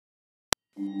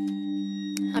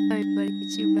Hi everybody,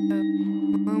 it's your bro,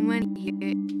 Moment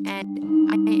here, and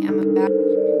I am about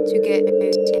to get a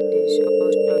Sanders, so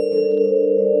I'll show you.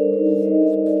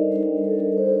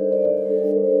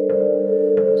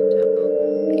 So,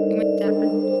 I went down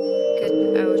because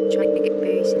I was trying to get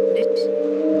Barry Sanders,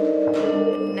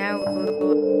 but now we'll go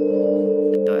up,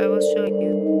 so I will show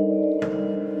you.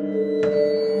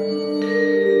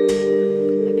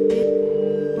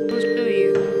 I will show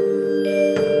you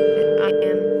that I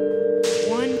am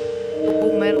one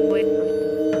gold medal away from him.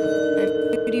 I'm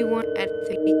 31 at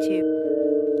 32.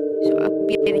 So I'll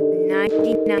be getting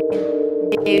 99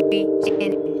 Barry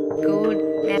Sanders Gold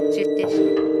Master Edition.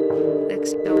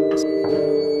 Looks so awesome.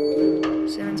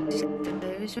 So let's just get the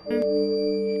players from him.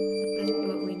 Let's do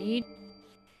what we need.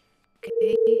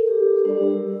 Okay.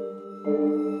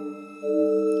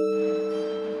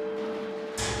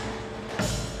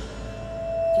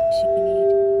 Just you need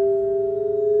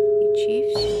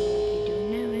Chiefs. We'll be doing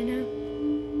that right now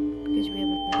because we have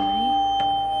enough money.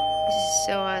 This is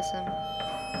so awesome.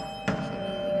 It's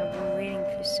amazing. I've been waiting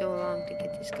for so long to get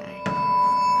this guy.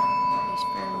 He's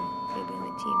firm. He'll be on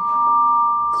the team.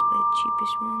 Let's buy the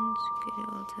cheapest ones. Get it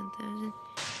all 10,000.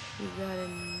 We got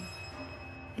him.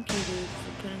 Thank you, dude,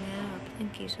 for putting that up.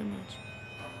 Thank you so much.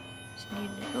 So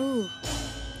oh.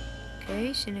 Okay,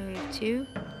 so now we have 2.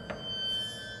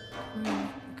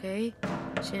 Okay,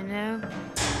 so now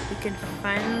we can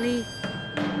finally.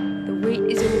 The wait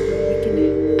is over. We can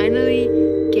finally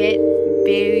get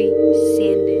Barry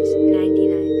Sanders 99.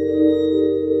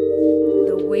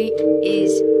 The wait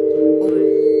is over.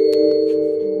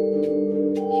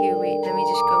 Here, wait, let me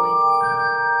just go in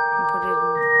and put it in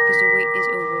because the wait is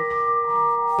over.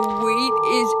 The wait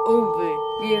is over.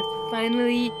 We have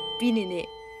finally beaten it.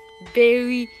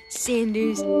 Barry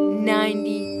Sanders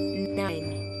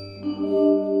 99.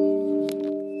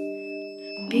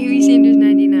 Barry Sanders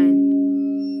 99.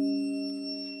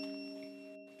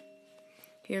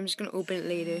 Here, I'm just gonna open it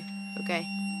later. Okay.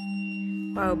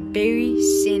 Wow, Barry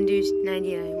Sanders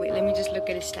 99. Wait, let me just look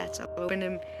at his stats. I'll open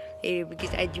him later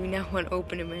because I do not want to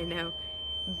open him right now.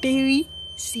 Barry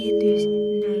Sanders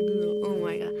 99. Oh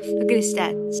my god. Look at his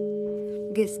stats.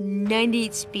 Look at his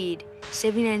 98 speed,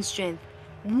 79 strength,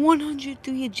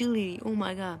 103 agility. Oh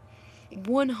my god.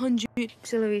 100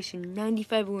 acceleration,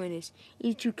 95 awareness,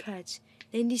 82 cuts,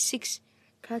 96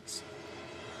 cuts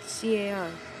CAR,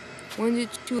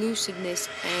 102 elusiveness,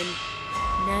 and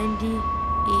 98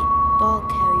 ball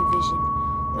carry vision.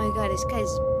 Oh my god, this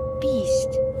guy's beast.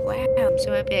 Wow, I'm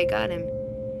so happy I got him.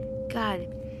 God,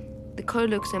 the card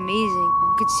looks amazing.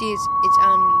 You can see it's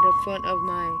on the front of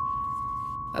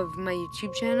my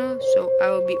YouTube channel, so I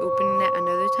will be opening that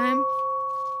another time.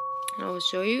 And I will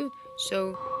show you.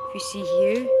 So if you see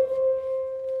here,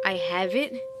 I have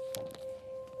it.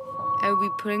 I will be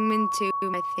putting him into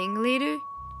my thing later.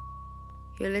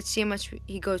 Here, let's see how much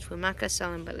he goes for. I'm not gonna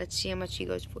sell him, but let's see how much he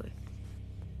goes for.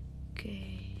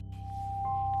 Okay.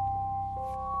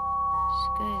 This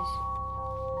guy's.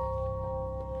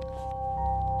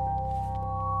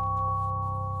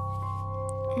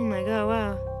 Oh my god!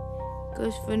 Wow.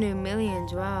 Goes for new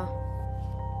millions. Wow.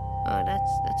 Oh,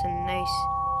 that's a nice.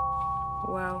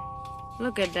 Wow.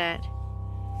 Look at that.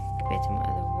 Compared to my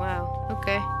other. Wow.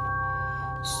 Okay.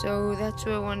 So that's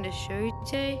what I wanted to show you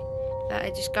today. That I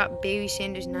just got Barry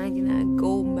Sanders 99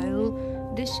 Gold Medal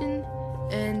Edition.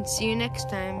 And see you next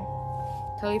time.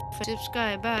 Tell your friends to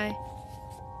subscribe. Bye.